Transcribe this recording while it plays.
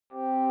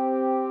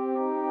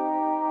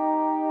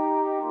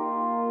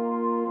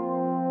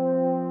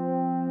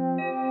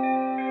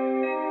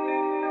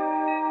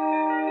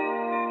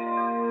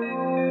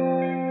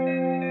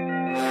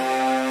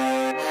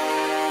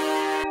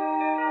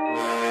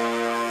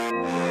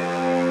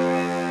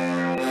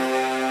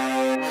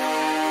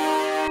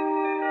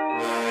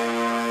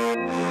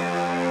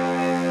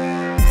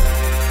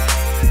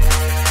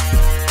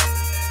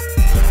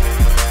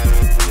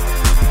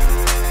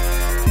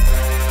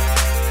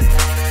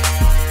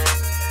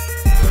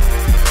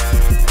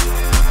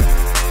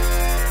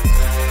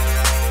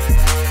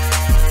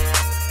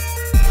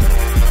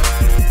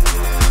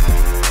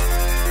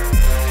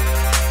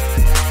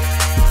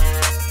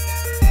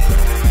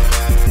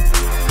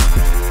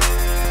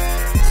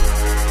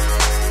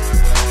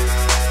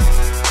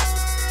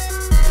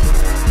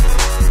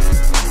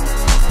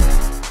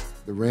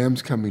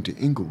Rams coming to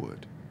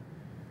Inglewood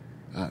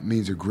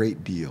means a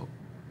great deal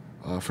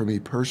for me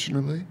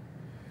personally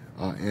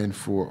and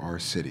for our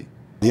city.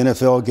 The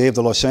NFL gave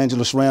the Los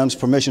Angeles Rams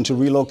permission to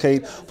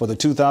relocate for the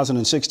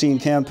 2016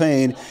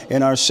 campaign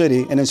in our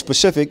city, and in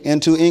specific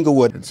into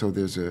Inglewood. And so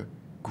there's a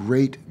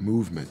great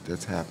movement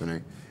that's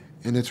happening,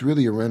 and it's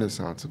really a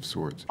renaissance of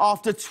sorts.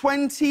 After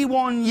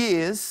 21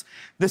 years,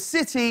 the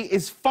city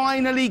is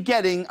finally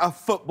getting a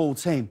football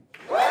team.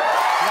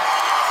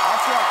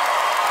 That's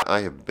right.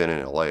 I have been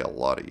in LA a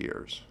lot of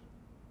years.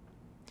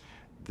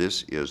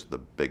 This is the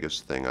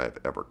biggest thing I've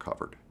ever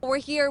covered. We're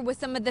here with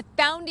some of the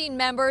founding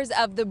members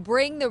of the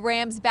Bring the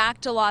Rams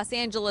Back to Los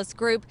Angeles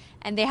group,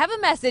 and they have a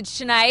message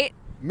tonight.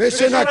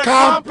 Mission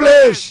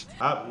accomplished!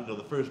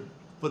 The first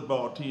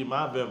football team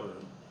I've ever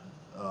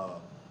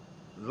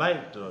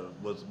liked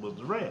was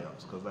the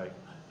Rams, because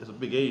it's a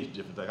big age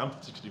difference. I'm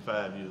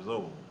 65 years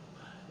old,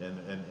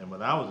 and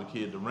when I was a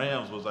kid, the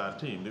Rams was our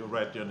team. They were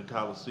right there in the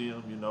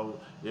Coliseum.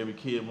 Every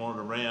kid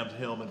wanted a Rams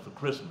helmet for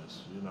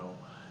Christmas.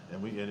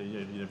 And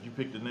if you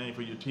picked the name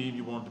for your team,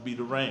 you wanted to be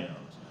the Rams.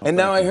 And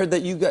now I heard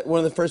that you got one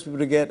of the first people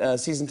to get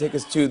season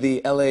tickets to the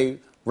LA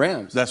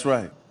Rams. That's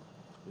right.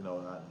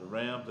 The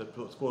Rams,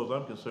 as far as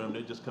I'm concerned,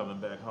 they're just coming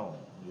back home.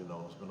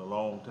 It's been a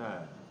long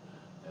time,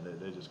 and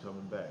they're just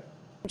coming back.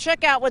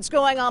 Check out what's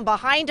going on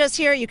behind us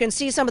here. You can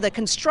see some of the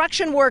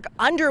construction work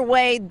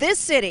underway. This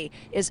city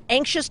is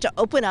anxious to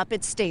open up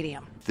its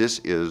stadium.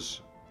 This is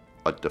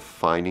a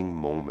defining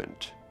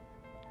moment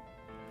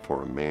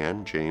for a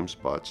man, James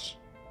Butts,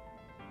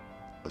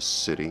 a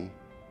city,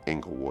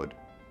 Inglewood,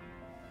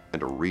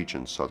 and a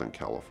region, Southern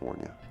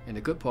California. And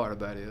the good part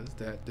about it is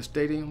that the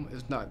stadium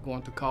is not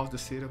going to cost the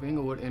city of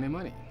Inglewood any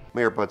money.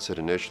 Mayor Butts said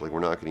initially, we're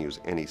not going to use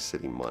any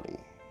city money.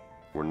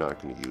 We're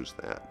not going to use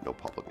that, no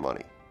public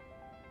money.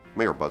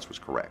 Mayor Butts was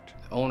correct.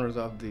 The owners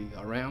of the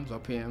Rams are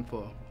paying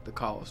for the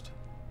cost,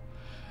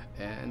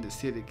 and the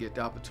city get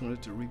the opportunity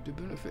to reap the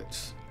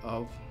benefits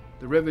of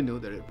the revenue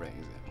that it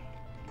brings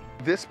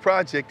in. This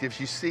project, if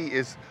you see,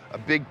 is a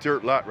big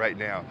dirt lot right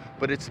now,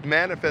 but it's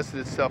manifested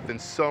itself in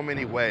so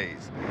many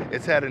ways.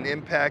 It's had an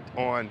impact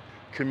on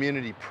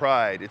community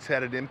pride. It's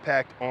had an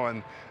impact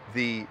on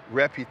the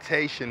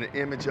reputation and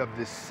image of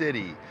this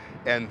city,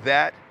 and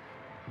that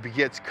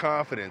begets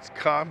confidence.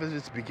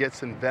 Confidence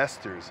begets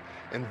investors.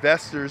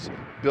 Investors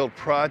build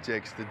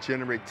projects that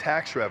generate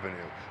tax revenue.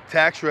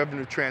 Tax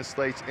revenue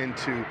translates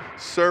into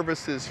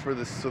services for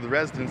the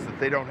residents that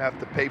they don't have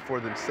to pay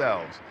for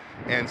themselves.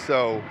 And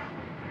so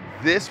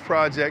this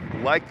project,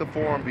 like the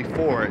forum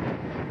before it,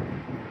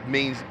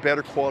 means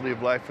better quality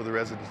of life for the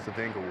residents of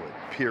Inglewood,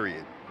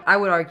 period. I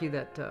would argue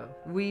that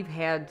we've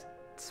had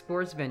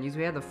sports venues.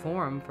 We had the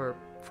Forum for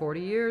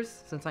 40 years,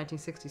 since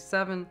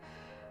 1967.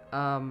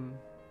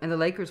 And the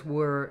Lakers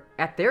were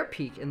at their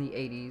peak in the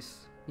 80s,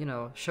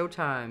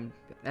 Showtime,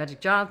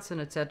 Magic Johnson,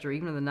 etc.,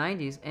 even in the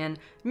 90s. And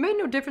it made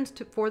no difference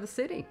for the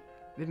city.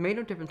 It made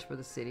no difference for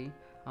the city.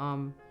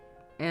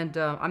 And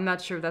I'm not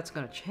sure that's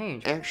going to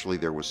change. Actually,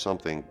 there was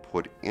something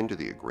put into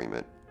the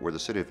agreement where the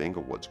city of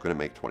Inglewood's going to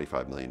make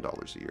 $25 million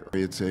a year.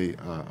 It's a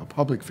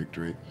public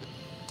victory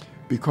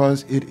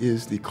because it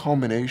is the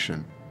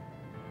culmination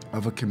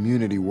of a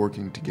community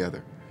working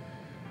together.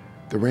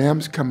 The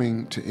Rams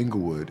coming to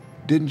Inglewood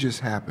didn't just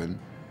happen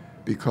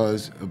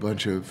because a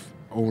bunch of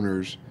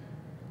owners,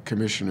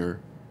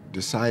 commissioner,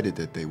 decided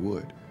that they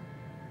would.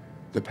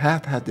 The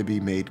path had to be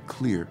made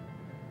clear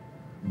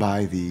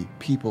by the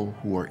people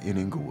who are in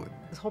Inglewood.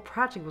 This whole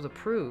project was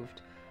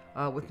approved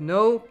with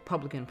no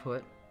public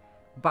input,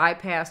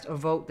 bypassed a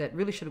vote that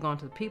really should have gone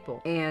to the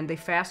people, and they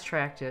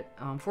fast-tracked it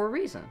for a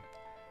reason.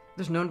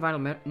 There's no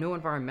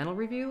environmental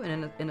review,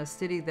 and in a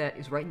city that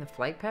is right in the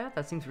flight path,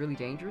 that seems really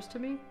dangerous to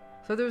me.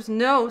 So there's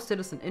no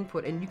citizen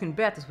input, and you can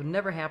bet this would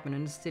never happen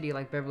in a city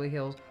like Beverly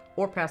Hills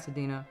or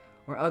Pasadena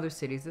or other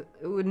cities.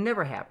 It would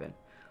never happen.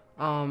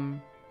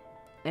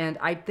 And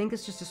I think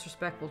it's just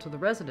disrespectful to the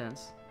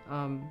residents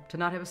to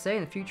not have a say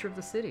in the future of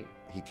the city.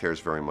 He cares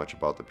very much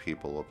about the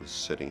people of his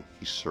city.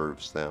 He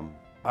serves them.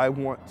 I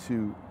want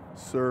to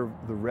serve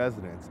the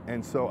residents,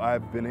 and so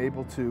I've been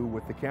able to,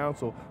 with the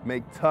council,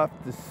 make tough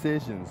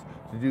decisions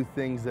to do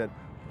things that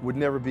would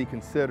never be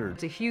considered.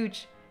 It's a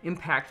huge,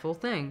 impactful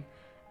thing.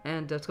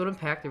 And it's going to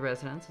impact the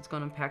residents, it's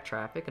going to impact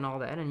traffic and all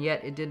that, and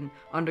yet it didn't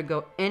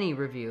undergo any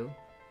review,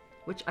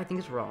 which I think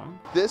is wrong.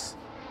 This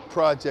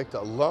project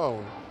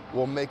alone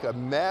will make a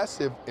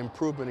massive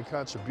improvement and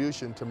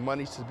contribution to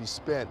money to be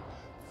spent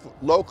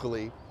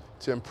locally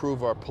to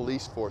improve our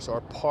police force,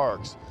 our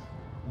parks,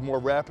 more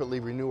rapidly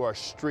renew our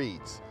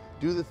streets,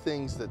 do the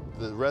things that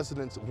the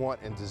residents want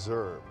and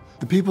deserve.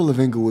 The people of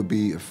Inglewood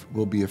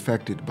will be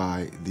affected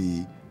by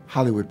the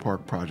Hollywood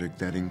Park project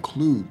that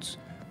includes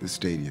the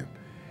stadium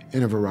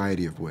in a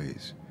variety of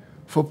ways.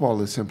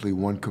 Football is simply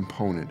one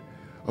component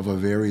of a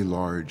very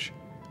large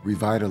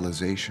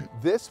revitalization.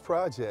 This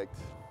project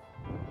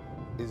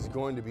is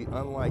going to be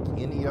unlike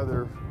any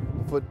other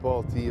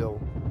football deal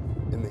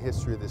in the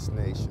history of this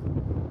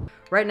nation.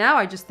 Right now,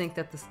 I just think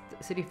that the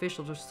city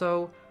officials are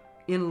so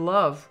in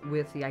love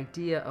with the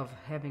idea of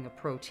having a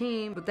pro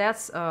team, but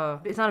that's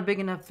it's not a big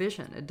enough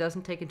vision. It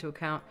doesn't take into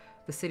account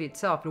the city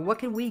itself. And what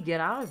can we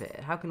get out of it?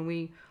 How can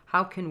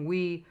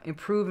we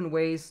improve in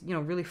ways, you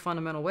know, really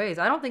fundamental ways?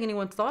 I don't think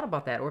anyone's thought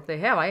about that, or if they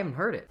have, I haven't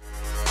heard it.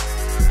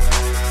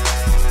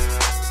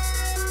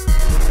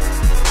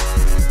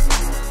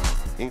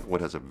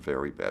 Inglewood has a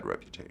very bad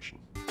reputation.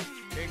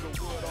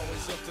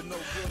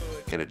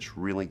 And it's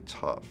really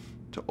tough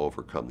to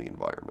overcome the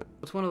environment.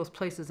 It's one of those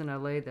places in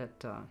LA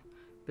that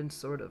been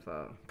sort of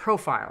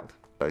profiled.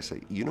 I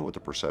say, you know what the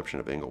perception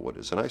of Inglewood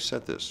is? And I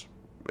said this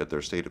at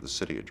their State of the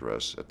City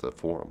address at the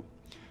forum.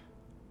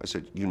 I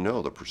said, you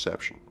know the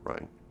perception,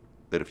 right?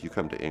 That if you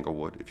come to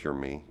Inglewood, if you're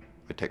me,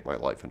 I take my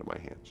life into my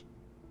hands.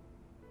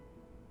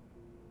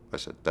 I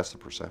said, that's the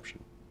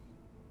perception,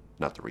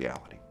 not the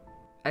reality.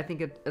 I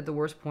think at the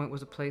worst point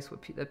was a place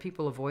that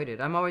people avoided.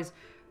 I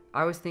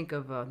always think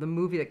of the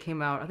movie that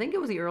came out, I think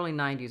it was the early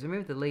 90s, or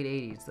maybe the late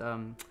 80s,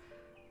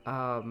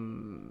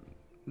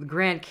 The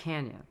Grand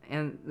Canyon,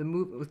 and the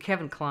movie with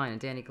Kevin Kline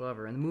and Danny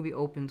Glover, and the movie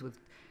opens with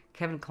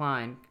Kevin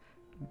Kline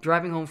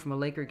driving home from a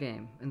Laker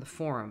game in the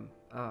Forum.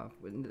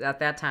 At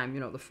that time, you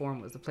know, the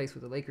Forum was the place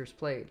where the Lakers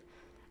played.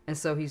 And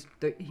so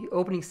the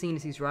opening scene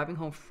is he's driving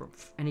home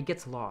and he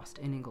gets lost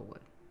in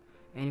Inglewood.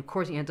 And of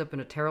course he ends up in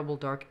a terrible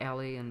dark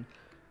alley, and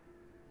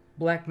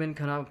black men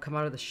come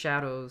out of the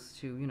shadows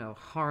to, you know,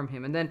 harm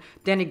him. And then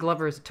Danny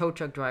Glover is a tow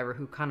truck driver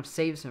who kind of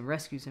saves him,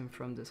 rescues him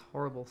from this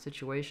horrible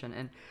situation.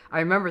 And I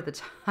remember at the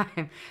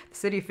time, the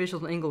city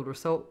officials in Inglewood were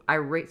so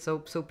irate, so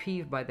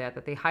peeved by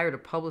that they hired a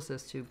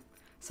publicist to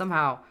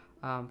somehow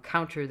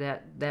counter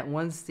that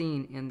one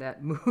scene in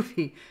that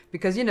movie,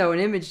 because, you know, an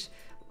image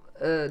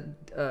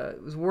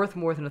was worth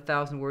more than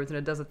 1,000 words, and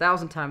it does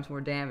 1,000 times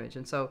more damage.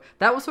 And so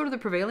that was sort of the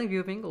prevailing view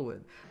of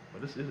Inglewood.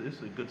 But it's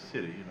a good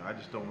city, you know. I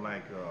just don't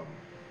like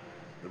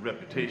the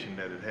reputation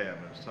that it has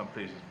in some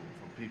places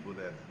for people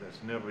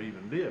that's never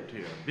even lived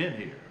here, been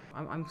here.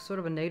 I'm sort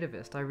of a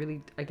nativist.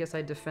 I guess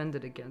I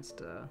defended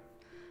against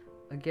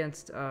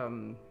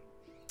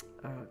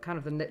kind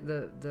of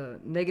the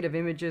negative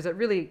images that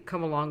really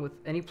come along with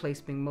any place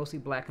being mostly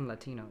black and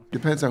Latino.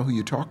 Depends on who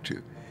you talk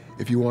to.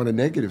 If you want a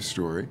negative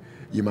story,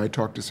 you might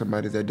talk to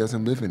somebody that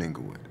doesn't live in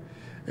Inglewood.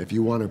 If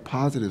you want a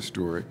positive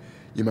story,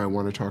 you might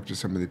want to talk to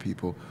some of the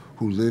people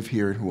who live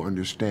here and who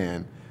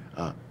understand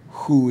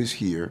who is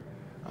here,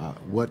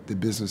 what the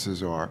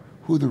businesses are,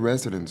 who the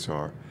residents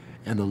are,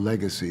 and the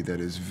legacy that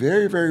is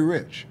very, very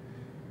rich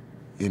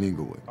in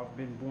Inglewood. I've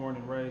been born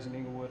and raised in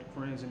Inglewood,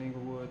 friends in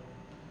Inglewood,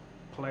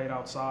 played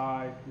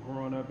outside,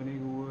 growing up in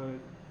Inglewood.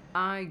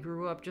 I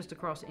grew up just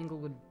across the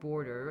Inglewood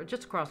border,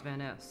 just across Van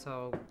Ness,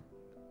 so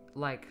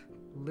like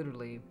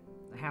literally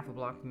half a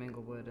block from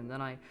Inglewood. And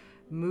then I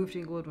moved to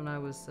Inglewood when I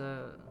was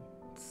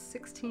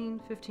 15,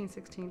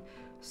 16.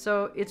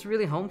 So it's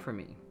really home for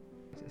me.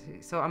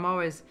 So I'm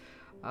always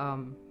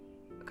kind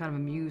of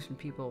amused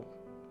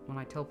when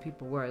I tell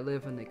people where I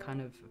live, and they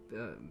kind of,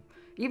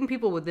 even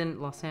people within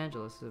Los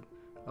Angeles,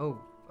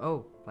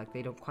 like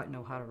they don't quite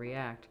know how to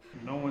react.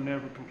 No one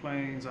ever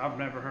complains. I've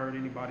never heard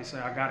anybody say,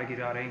 I gotta get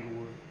out of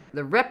Inglewood.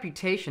 The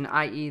reputation,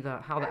 i.e.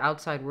 how the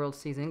outside world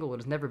sees Inglewood,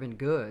 has never been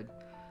good.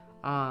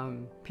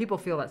 People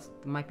feel that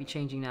might be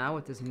changing now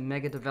with this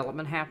mega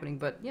development happening,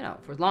 but, you know,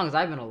 for as long as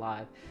I've been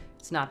alive,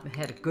 it's not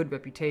had a good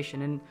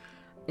reputation. And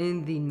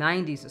in the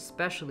 90s,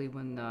 especially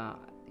when,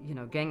 you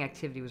know, gang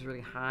activity was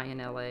really high in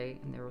LA,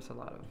 and there was a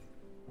lot of,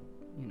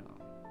 you know,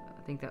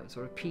 I think that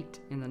sort of peaked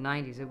in the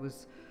 90s. It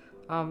was,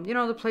 you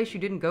know, the place you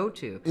didn't go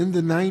to. In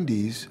the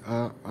 90s,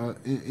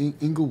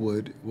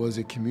 Inglewood was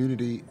a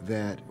community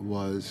that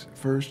was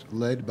first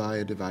led by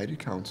a divided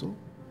council.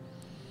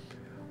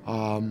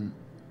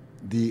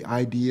 The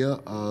idea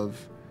of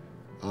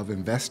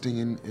investing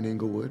in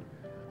Inglewood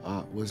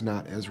was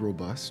not as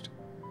robust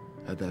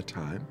at that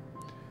time.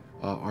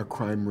 Our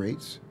crime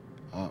rates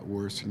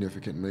were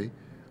significantly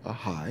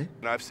high.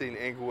 And I've seen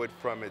Inglewood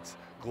from its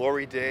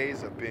glory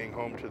days of being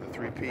home to the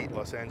three-peat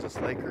Los Angeles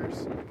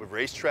Lakers, the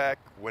racetrack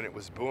when it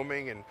was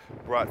booming and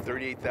brought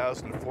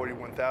 38,000 to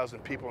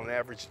 41,000 people an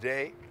average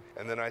day.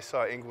 And then I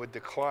saw Inglewood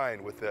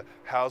decline with the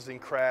housing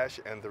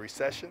crash and the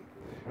recession.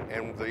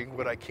 And the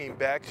Inglewood I came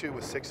back to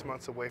was 6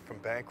 months away from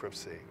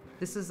bankruptcy.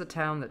 This is a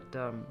town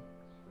that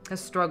has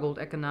struggled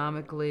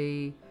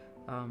economically,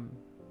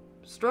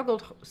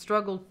 struggled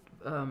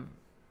for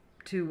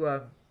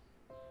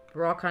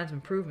all kinds of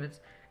improvements.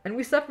 And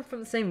we suffer from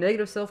the same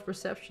negative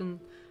self-perception.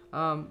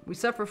 We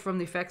suffer from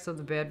the effects of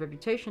the bad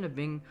reputation of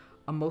being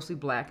a mostly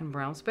black and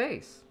brown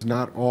space.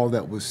 Not all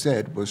that was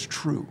said was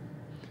true.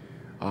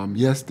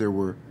 Yes, there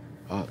were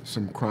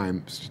some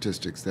crime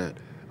statistics that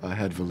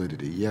had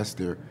validity. Yes,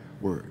 there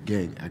were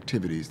gang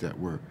activities that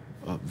were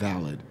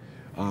valid.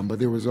 But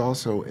there was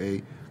also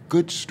a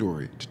good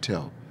story to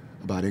tell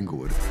about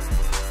Inglewood.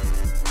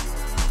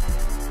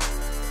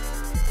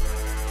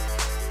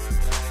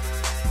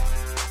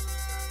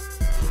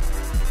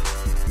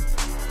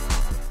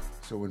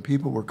 So when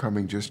people were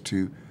coming just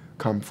to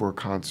come for a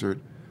concert,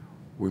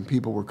 when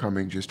people were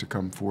coming just to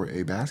come for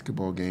a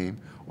basketball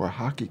game or a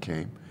hockey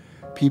game,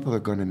 people are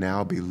going to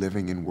now be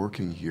living and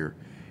working here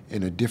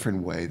in a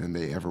different way than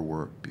they ever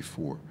were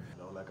before.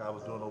 You know, like I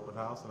was doing open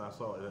house and I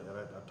saw it, and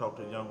I talked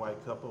to a young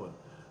white couple, and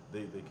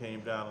they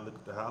came down and looked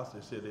at the house.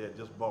 They said they had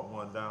just bought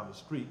one down the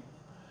street,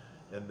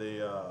 and they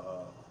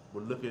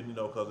were looking, you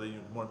know, because they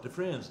wanted their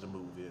friends to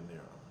move in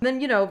there. Then,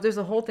 you know, there's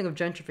a whole thing of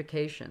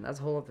gentrification. That's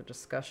a whole other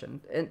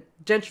discussion. And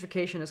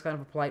gentrification is kind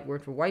of a polite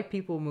word for white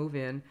people who move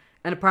in,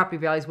 and the property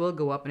values will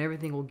go up, and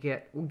everything will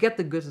get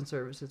the goods and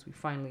services we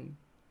finally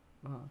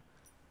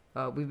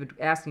we've been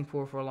asking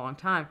for a long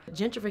time.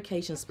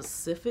 Gentrification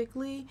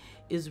specifically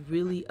is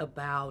really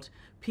about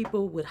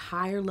people with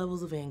higher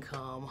levels of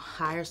income,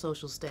 higher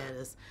social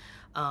status,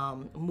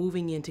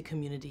 moving into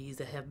communities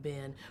that have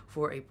been,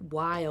 for a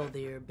while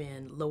there,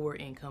 been lower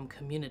income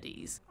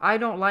communities. I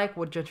don't like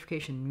what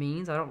gentrification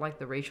means. I don't like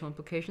the racial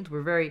implications.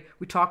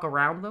 We talk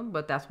around them,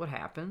 but that's what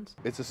happens.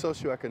 It's a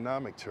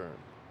socioeconomic term,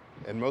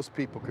 and most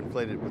people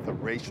conflate it with a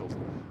racial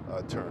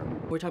term.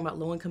 We're talking about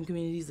low-income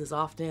communities. There's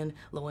often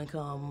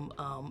low-income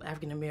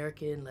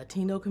African-American,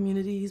 Latino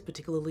communities,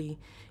 particularly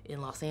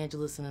in Los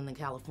Angeles and in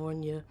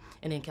California.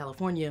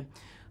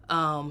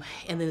 And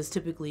then it's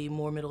typically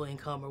more middle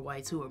income or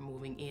whites who are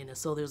moving in. And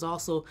so there's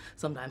also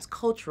sometimes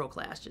cultural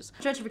clashes.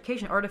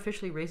 Gentrification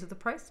artificially raises the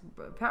price,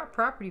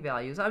 property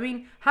values. I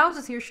mean,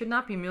 houses here should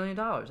not be $1 million.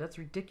 That's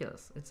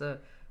ridiculous.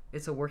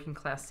 It's a working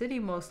class city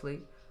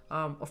mostly.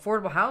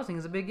 Affordable housing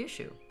is a big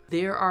issue.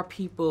 There are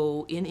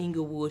people in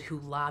Inglewood who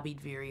lobbied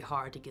very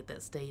hard to get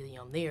that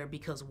stadium there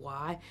because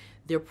why?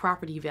 Their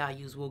property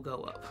values will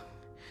go up.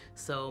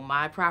 So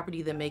my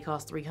property that may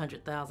cost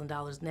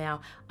 $300,000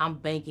 now, I'm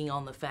banking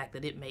on the fact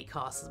that it may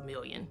cost $1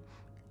 million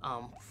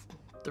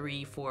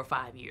 3, 4,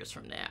 5 years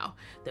from now,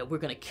 that we're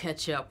going to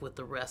catch up with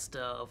the rest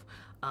of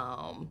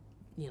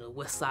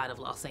west side of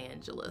Los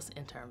Angeles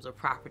in terms of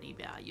property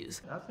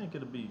values. I think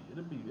it'll be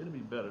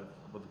better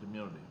for the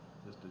community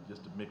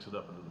just to mix it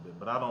up a little bit.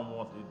 But I don't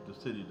want the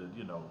city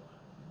to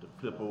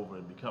flip over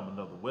and become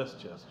another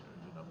Westchester,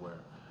 where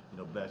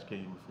blacks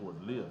can't even afford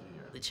to live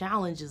here. The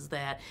challenge is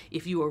that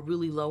if you are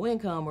really low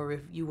income or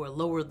if you are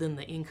lower than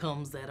the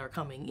incomes that are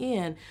coming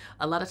in,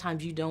 a lot of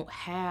times you don't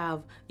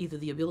have either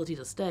the ability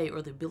to stay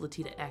or the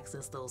ability to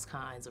access those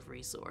kinds of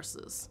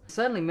resources.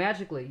 Suddenly,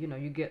 magically,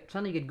 you get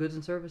goods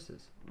and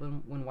services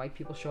when white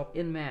people show up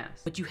en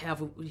masse. But you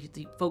have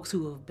the folks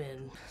who have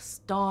been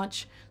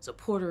staunch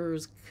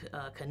supporters,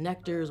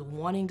 connectors,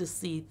 wanting to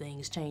see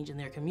things change in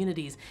their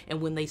communities,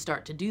 and when they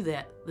start to do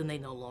that, then they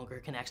no longer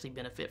can actually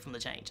benefit from the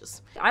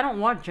changes. I don't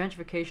want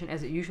gentrification,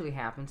 as it usually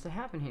happens, to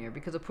happen here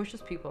because it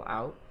pushes people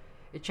out,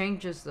 it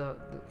changes the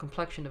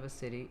complexion of a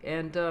city,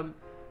 and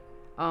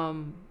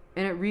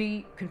it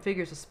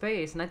reconfigures a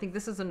space, and I think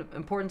this is an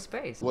important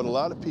space. What a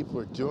lot of people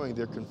are doing,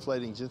 they're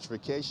conflating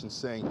gentrification,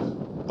 saying,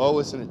 oh,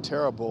 isn't it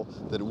terrible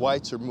that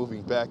whites are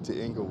moving back to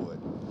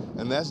Inglewood?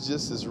 And that's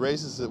just as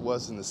racist as it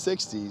was in the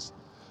 60s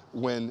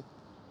when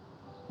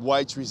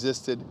whites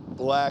resisted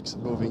blacks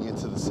moving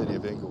into the city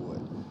of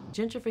Inglewood.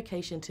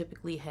 Gentrification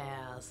typically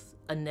has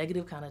a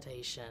negative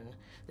connotation.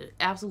 There are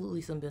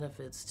absolutely some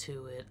benefits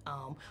to it,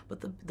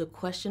 but the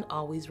question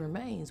always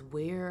remains,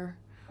 where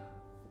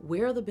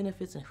are the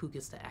benefits and who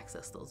gets to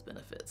access those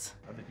benefits?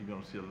 I think you're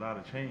going to see a lot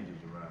of changes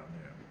around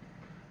there.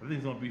 I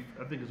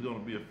think it's going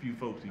to be a few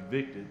folks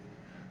evicted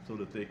so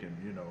that they can,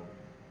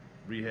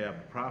 rehab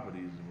the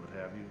properties and what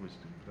have you, which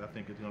I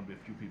think it's going to be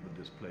a few people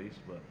displaced,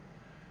 but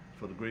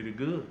for the greater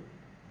good,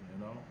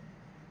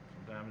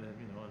 Sometimes,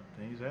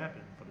 things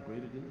happen for the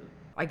greater good.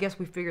 I guess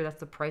we figure that's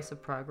the price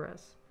of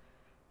progress.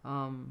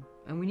 And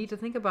we need to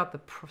think about the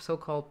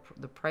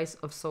price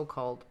of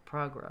so-called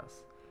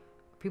progress.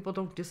 People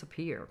don't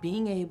disappear.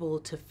 Being able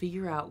to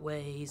figure out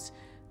ways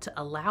to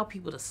allow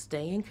people to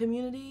stay in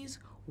communities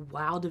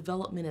while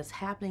development is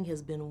happening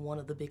has been one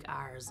of the big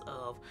ires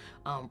of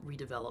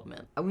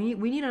redevelopment. We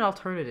need an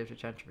alternative to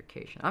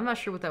gentrification. I'm not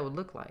sure what that would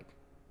look like.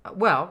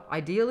 Well,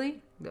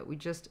 ideally, that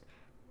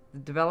the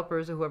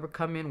developers or whoever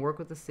come in work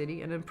with the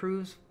city and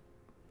improves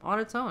on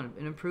its own.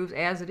 It improves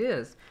as it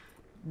is.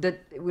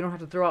 That we don't have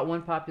to throw out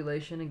one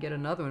population and get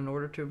another in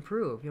order to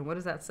improve. What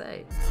does that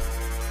say?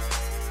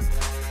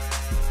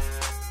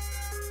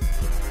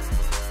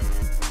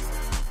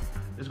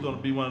 It's going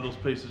to be one of those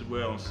places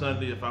where on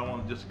Sunday, if I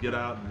want to just get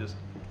out and just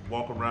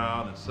walk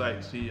around and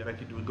sightsee, I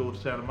could go to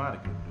Santa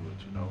Monica and do it,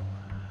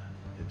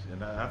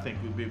 and I think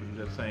we'll be able to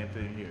do that same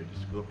thing here.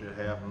 Just go up there,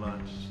 have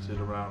lunch, sit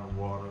around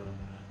the water,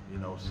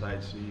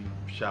 sightsee,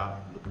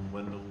 shop, look in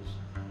windows,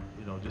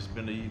 just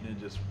spend the evening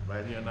just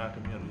right here in our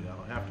community. I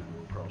don't have to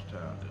go across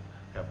town to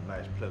have a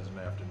nice, pleasant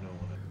afternoon.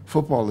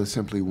 Football is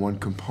simply one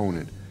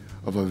component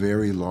of a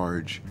very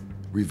large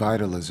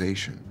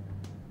revitalization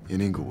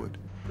in Inglewood.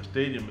 The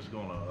stadium is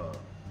going to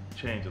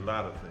change a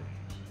lot of things.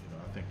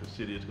 I think the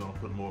city is going to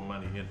put more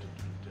money into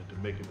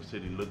making the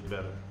city look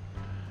better,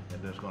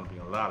 and there's going to be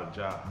a lot of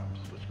jobs,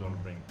 which is going to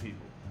bring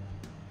people,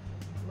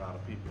 a lot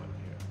of people in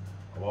here,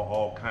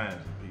 all kinds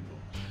of people.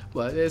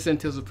 But it's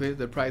anticipated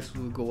the price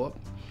will go up,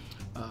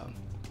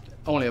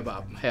 only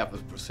about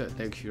 0.5%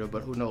 next year,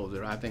 but who knows?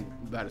 I think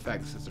by the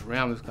fact that since the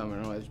Rams is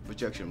coming on, its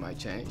projection might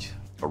change.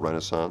 A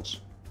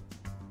renaissance,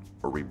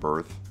 a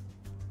rebirth,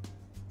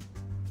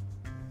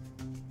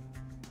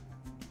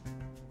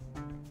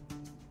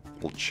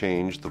 will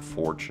change the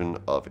fortune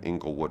of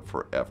Inglewood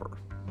forever.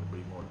 It'll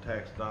bring more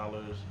tax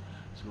dollars.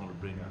 It's going to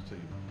bring, I say,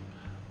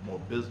 more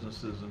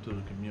businesses into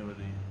the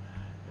community.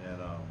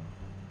 And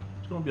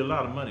it's going to be a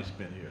lot of money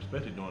spent here,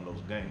 especially during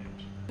those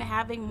games.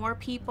 Having more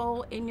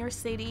people in your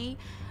city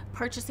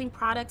purchasing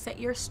products at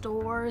your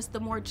stores, the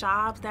more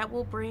jobs that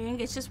will bring,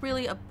 it's just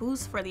really a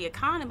boost for the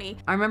economy.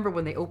 I remember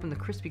when they opened the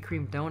Krispy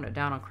Kreme donut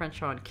down on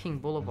Crenshaw and King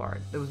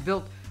Boulevard. It was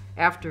built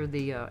after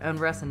the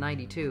unrest in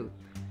 '92.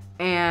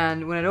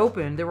 And when it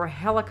opened, there were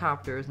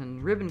helicopters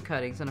and ribbon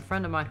cuttings, and a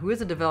friend of mine who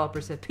is a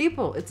developer said,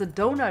 "People, it's a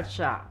donut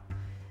shop.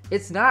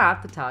 It's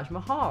not the Taj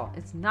Mahal.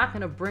 It's not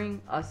going to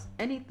bring us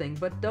anything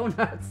but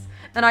donuts."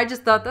 And I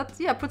just thought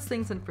that's, yeah, puts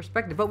things in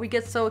perspective. But we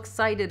get so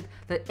excited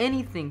that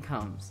anything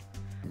comes.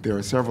 There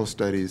are several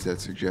studies that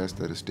suggest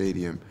that a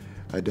stadium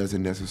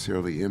doesn't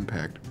necessarily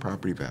impact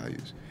property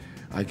values.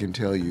 I can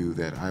tell you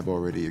that I've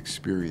already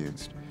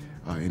experienced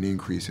an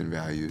increase in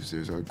values.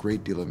 There's a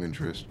great deal of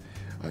interest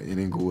in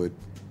Inglewood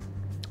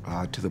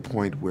to the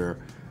point where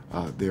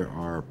there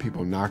are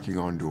people knocking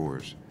on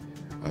doors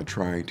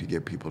trying to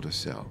get people to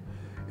sell.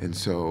 And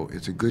so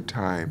it's a good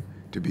time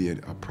to be a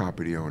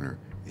property owner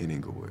in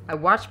Inglewood. I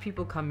watch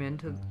people come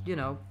into,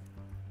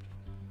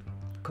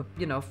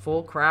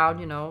 full crowd,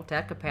 to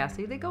that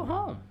capacity, they go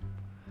home.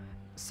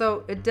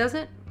 So it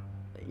doesn't,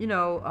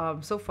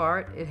 so far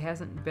it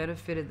hasn't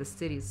benefited the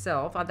city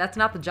itself. That's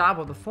not the job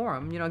of the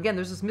forum. Again,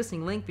 there's this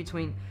missing link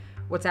between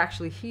what's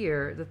actually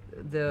here,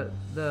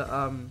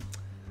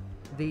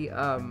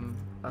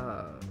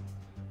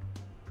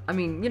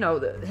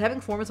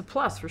 having forum is a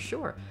plus for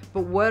sure.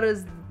 But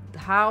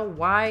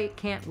why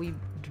can't we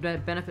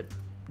benefit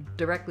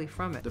directly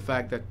from it? The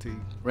fact that the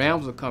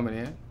Rams are coming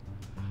in,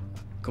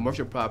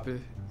 commercial property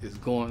is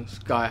going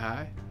sky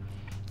high.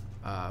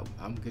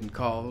 I'm getting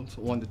calls,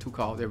 1 to 2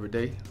 calls every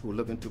day, who are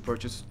looking to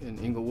purchase in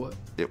Inglewood.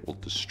 It will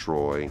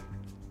destroy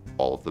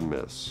all of the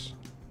myths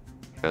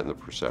and the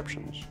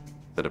perceptions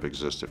that have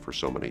existed for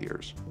so many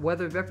years.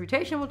 Whether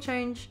reputation will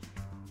change,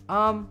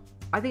 I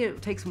think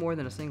it takes more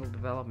than a single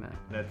development.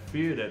 That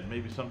fear that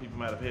maybe some people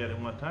might have had at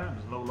one time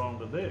is no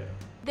longer there.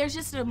 There's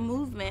just a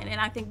movement,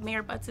 and I think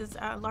Mayor Butts is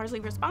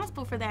largely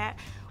responsible for that,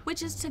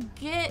 which is to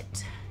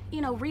get,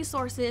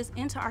 resources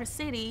into our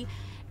city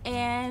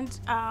and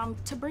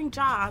to bring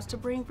jobs, to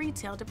bring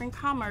retail, to bring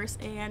commerce,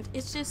 and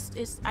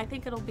I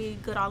think it'll be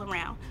good all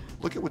around.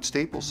 Look at what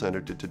Staples Center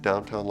did to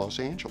downtown Los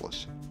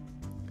Angeles.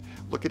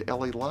 Look at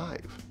LA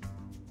Live.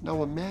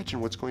 Now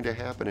imagine what's going to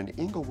happen in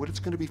Inglewood. It's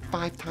going to be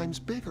 5 times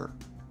bigger.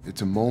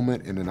 It's a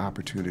moment and an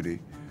opportunity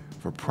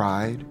for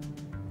pride.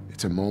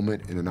 It's a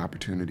moment and an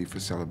opportunity for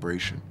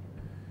celebration.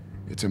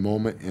 It's a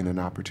moment and an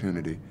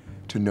opportunity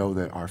to know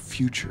that our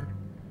future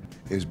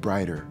is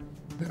brighter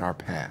than our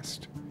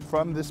past.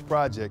 From this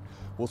project,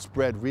 we'll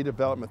spread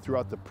redevelopment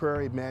throughout the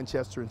Prairie,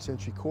 Manchester, and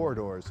Century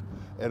corridors,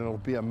 and it'll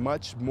be a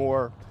much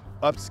more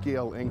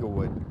upscale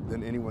Inglewood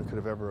than anyone could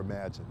have ever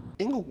imagined.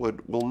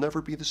 Inglewood will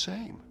never be the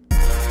same.